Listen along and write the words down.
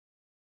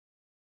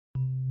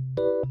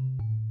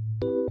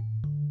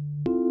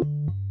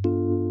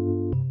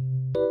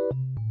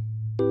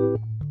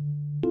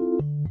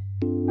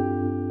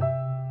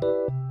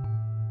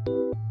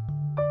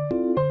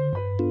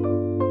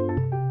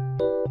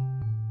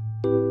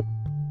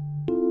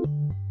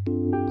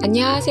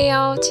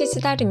안녕하세요,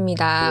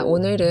 치즈달입니다.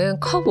 오늘은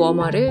컵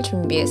워머를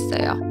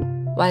준비했어요.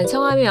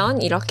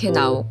 완성하면 이렇게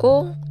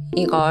나오고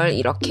이걸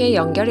이렇게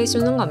연결해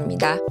주는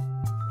겁니다.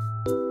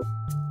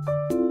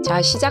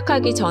 자,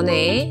 시작하기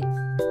전에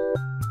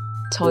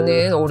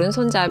저는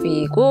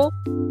오른손잡이이고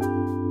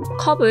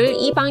컵을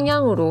이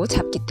방향으로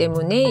잡기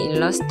때문에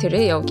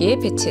일러스트를 여기에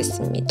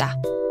배치했습니다.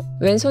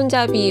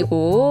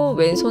 왼손잡이이고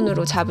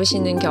왼손으로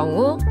잡으시는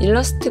경우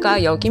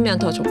일러스트가 여기면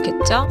더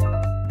좋겠죠?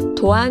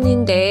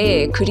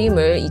 도안인데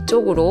그림을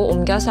이쪽으로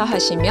옮겨서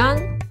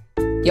하시면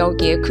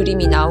여기에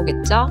그림이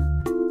나오겠죠?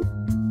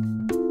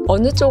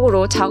 어느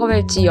쪽으로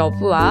작업할지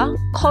여부와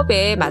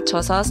컵에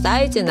맞춰서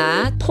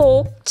사이즈나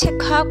톡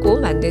체크하고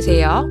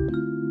만드세요.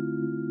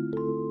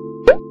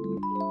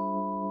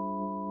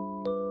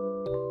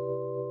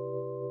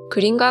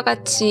 그림과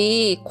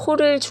같이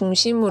코를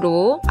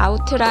중심으로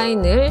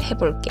아우트라인을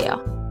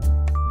해볼게요.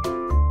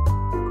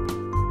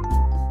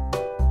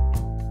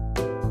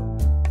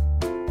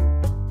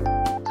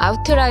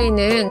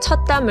 아우트라인은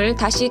첫 담을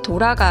다시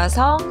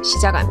돌아가서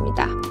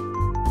시작합니다.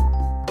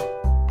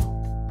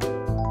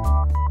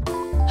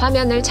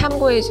 화면을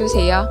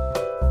참고해주세요.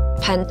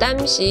 반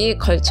땀씩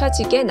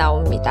걸쳐지게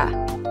나옵니다.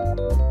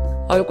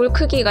 얼굴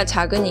크기가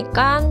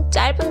작으니까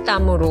짧은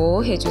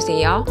땀으로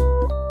해주세요.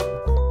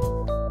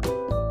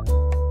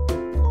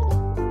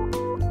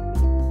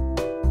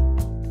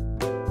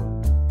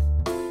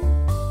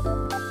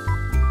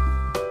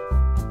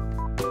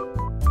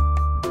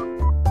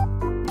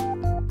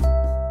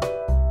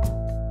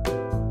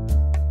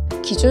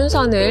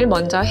 기준선을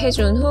먼저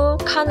해준 후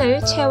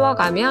칸을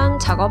채워가면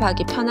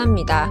작업하기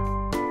편합니다.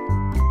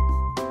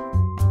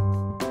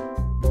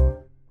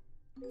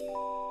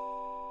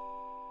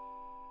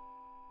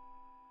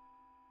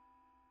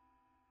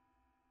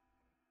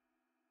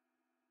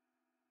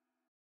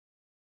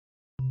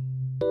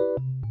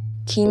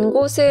 긴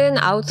곳은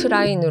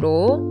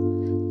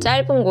아우트라인으로,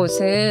 짧은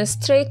곳은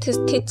스트레이트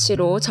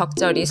스티치로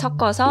적절히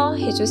섞어서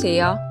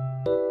해주세요.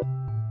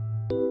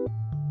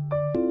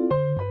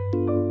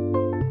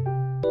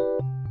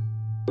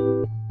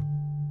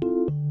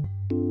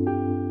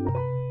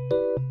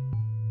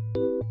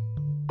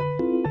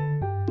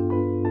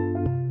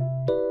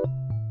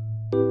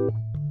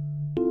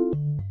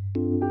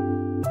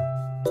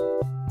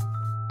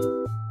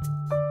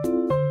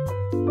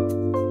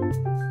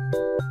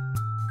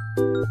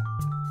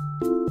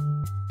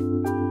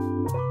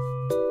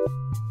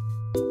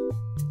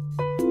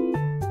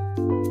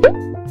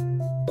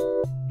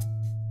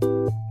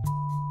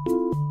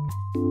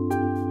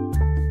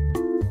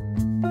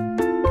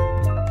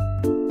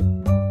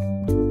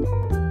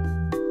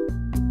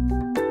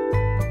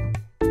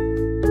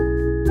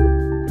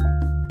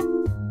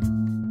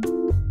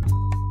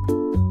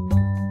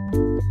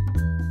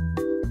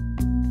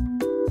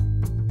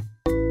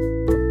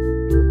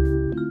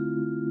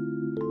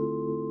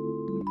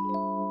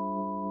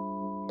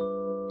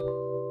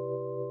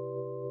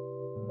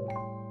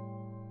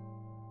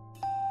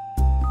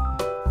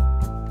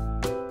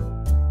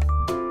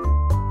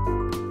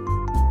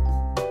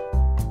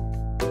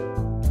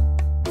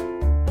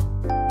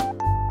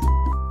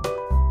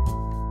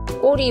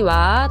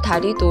 꼬리와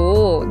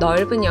다리도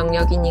넓은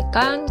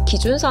영역이니까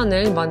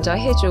기준선을 먼저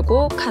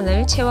해주고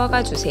칸을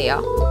채워가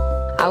주세요.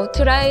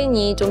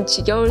 아우트라인이 좀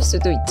지겨울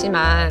수도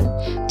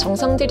있지만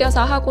정성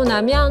들여서 하고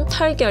나면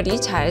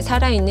털결이 잘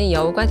살아있는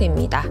여우가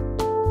됩니다.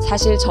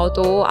 사실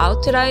저도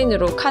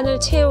아우트라인으로 칸을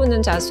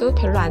채우는 자수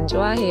별로 안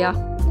좋아해요.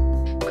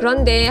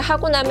 그런데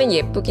하고 나면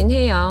예쁘긴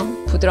해요.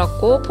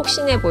 부드럽고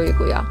폭신해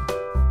보이고요.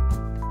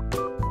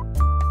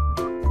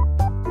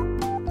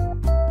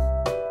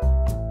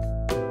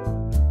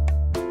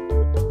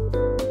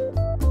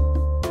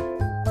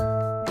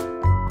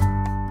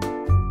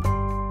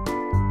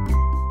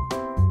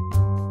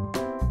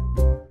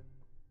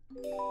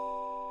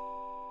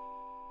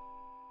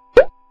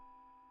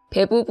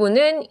 배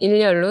부분은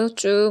일렬로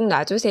쭉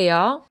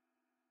놔주세요.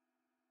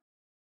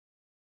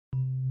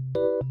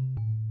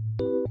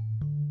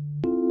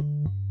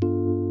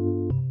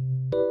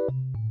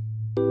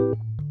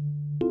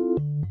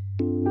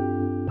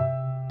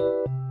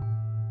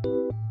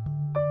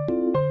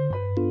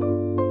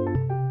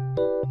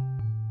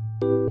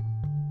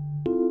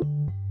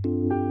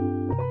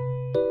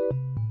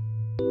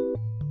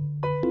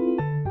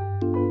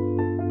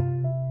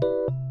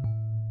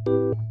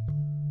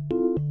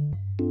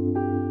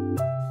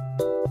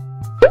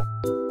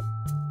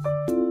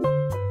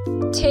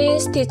 체인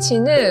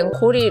스티치는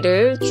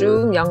고리를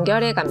쭉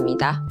연결해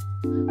갑니다.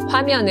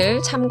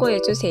 화면을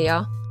참고해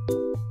주세요.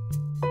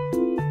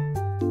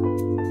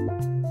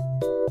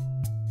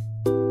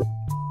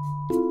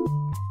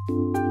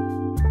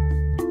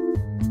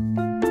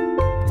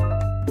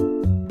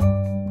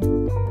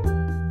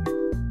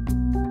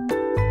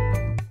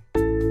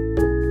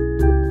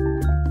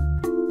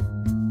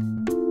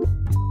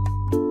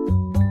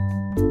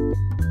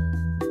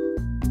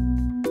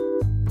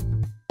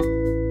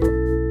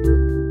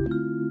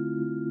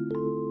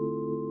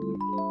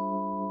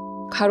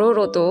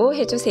 가로로도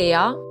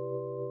해주세요.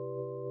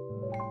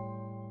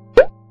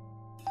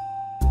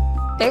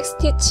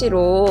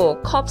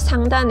 백스티치로 컵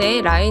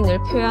상단에 라인을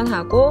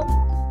표현하고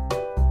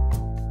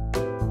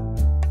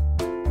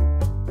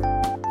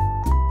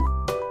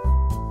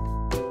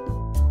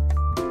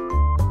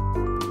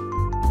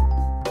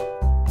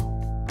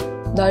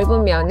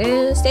넓은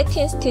면은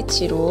세틴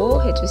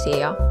스티치로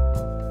해주세요.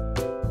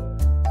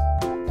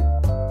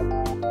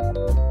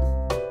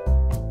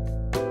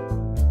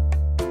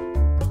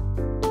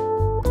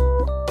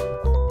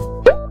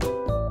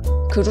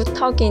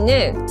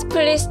 그루터기는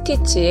스플릿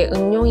스티치의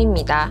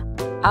응용입니다.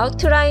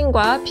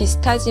 아우트라인과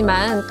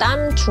비슷하지만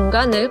땀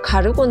중간을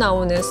가르고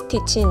나오는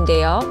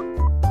스티치인데요.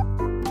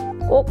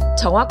 꼭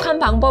정확한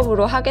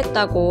방법으로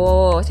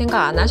하겠다고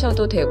생각 안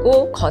하셔도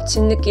되고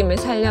거친 느낌을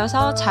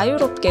살려서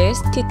자유롭게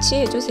스티치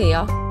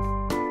해주세요.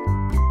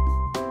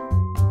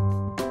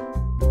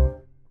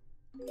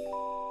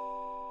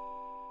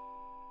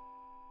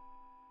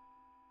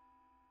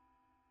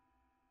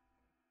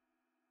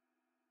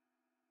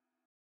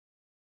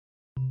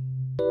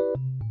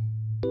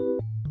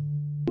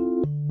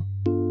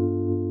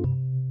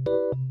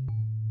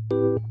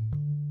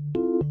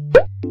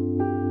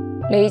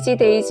 레이지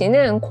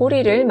데이지는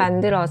고리를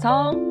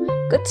만들어서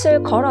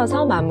끝을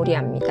걸어서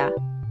마무리합니다.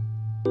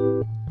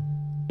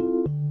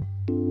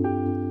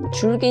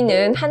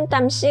 줄기는 한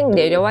땀씩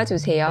내려와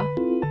주세요.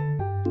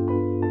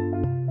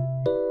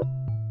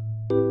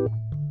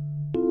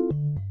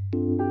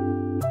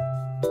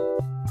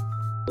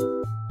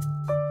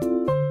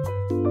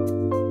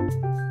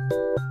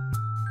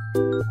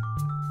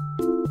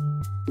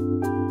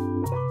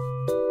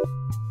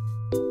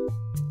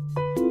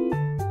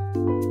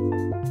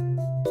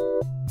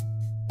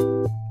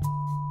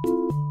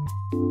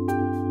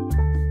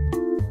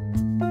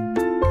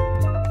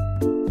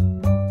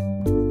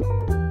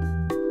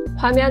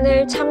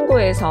 화면을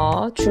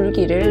참고해서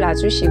줄기를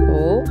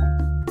놔주시고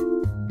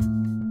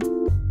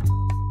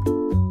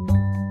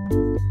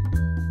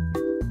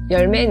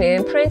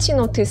열매는 프렌치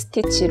노트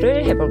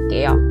스티치를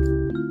해볼게요.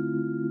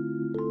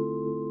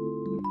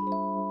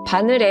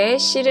 바늘에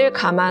실을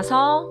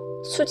감아서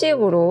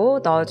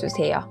수직으로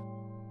넣어주세요.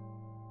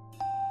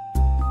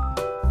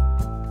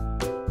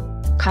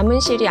 감은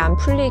실이 안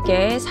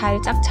풀리게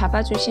살짝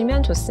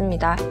잡아주시면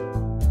좋습니다.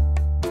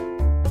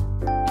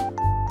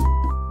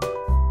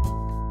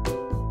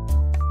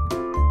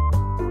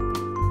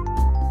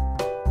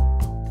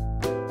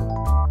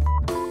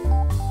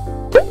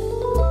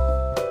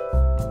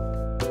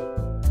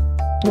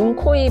 눈,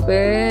 코,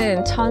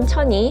 입은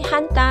천천히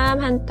한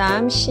땀 한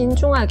땀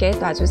신중하게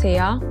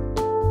놔주세요.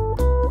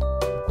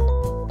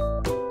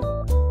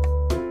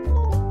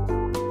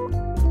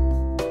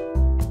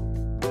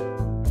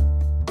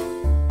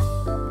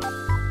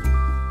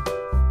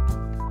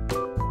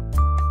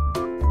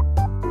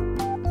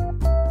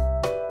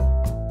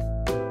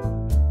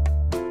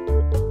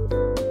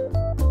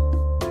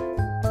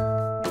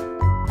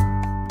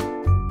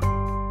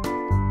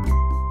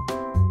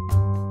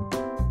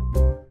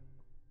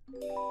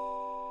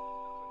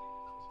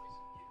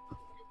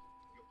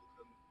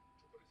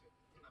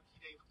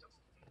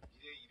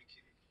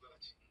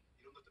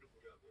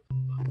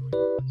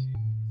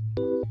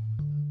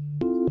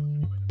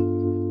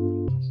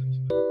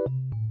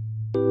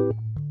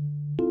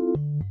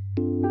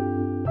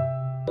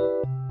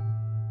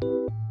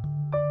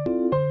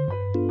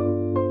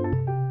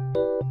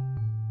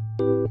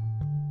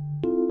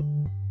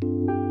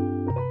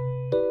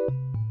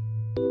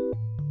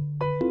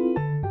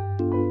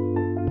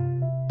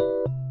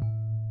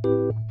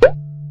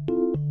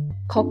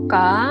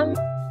 겉감,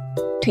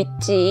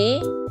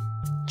 뒷지,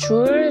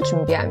 줄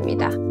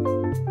준비합니다.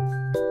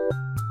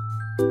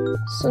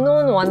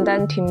 수놓은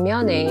원단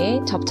뒷면에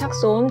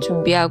접착솜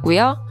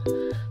준비하고요.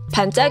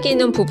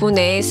 반짝이는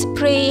부분에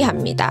스프레이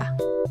합니다.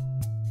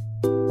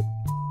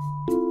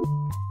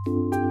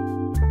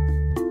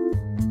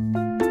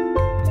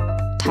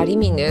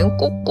 다리미는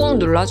꾹꾹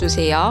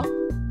눌러주세요.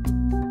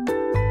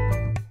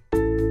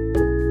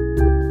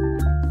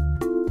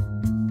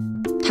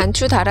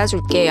 단추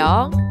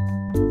달아줄게요.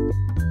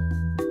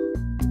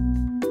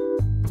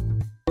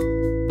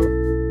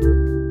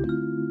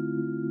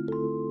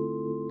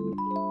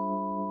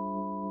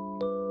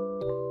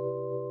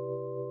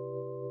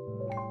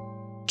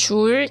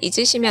 줄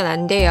잊으시면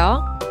안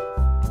돼요.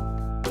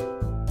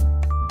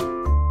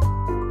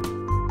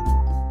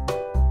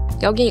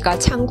 여기가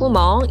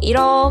창구멍,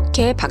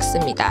 이렇게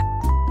박습니다.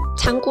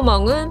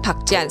 창구멍은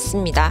박지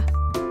않습니다.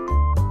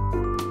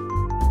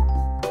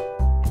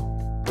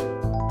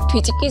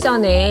 뒤집기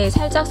전에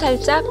살짝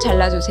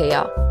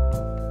잘라주세요.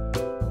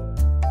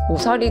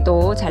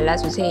 모서리도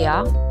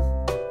잘라주세요.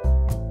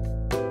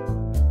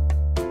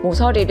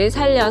 모서리를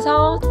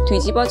살려서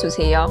뒤집어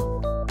주세요.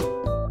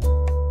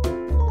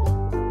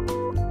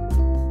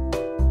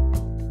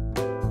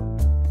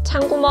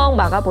 창구멍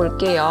막아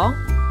볼게요.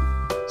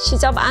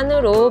 시접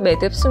안으로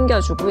매듭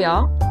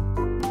숨겨주고요.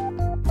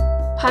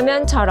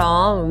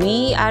 화면처럼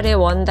위아래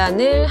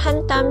원단을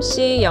한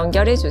땀씩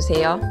연결해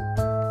주세요.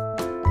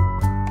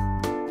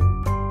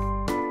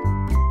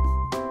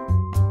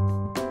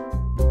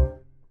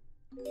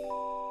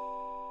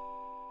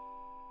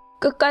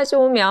 끝까지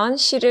오면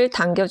실을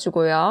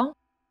당겨주고요.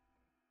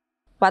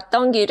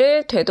 왔던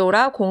길을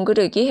되돌아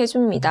공그르기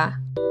해줍니다.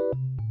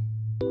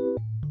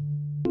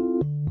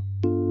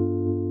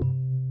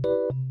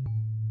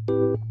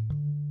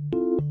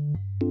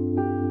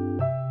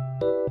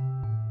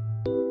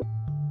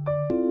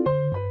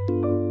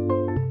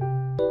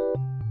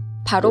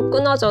 바로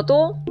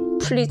끊어져도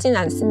풀리진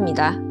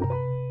않습니다.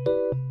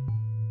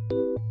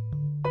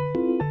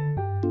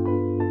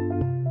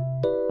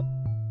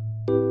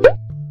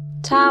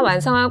 자,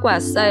 완성하고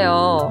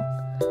왔어요.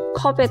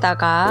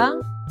 컵에다가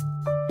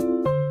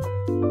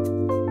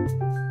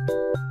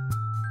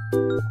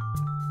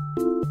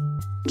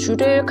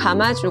줄을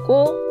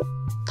감아주고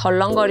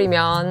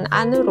덜렁거리면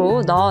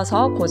안으로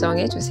넣어서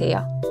고정해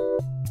주세요.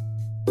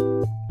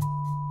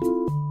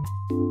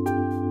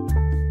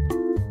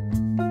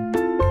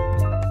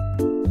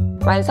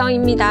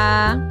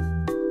 완성입니다.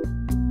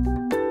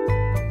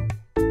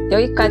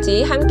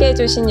 여기까지 함께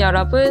해주신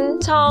여러분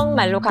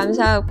정말로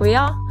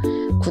감사하고요.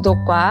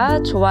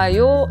 구독과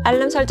좋아요,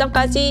 알람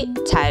설정까지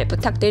잘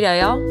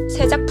부탁드려요.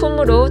 새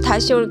작품으로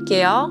다시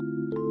올게요.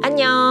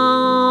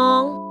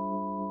 안녕.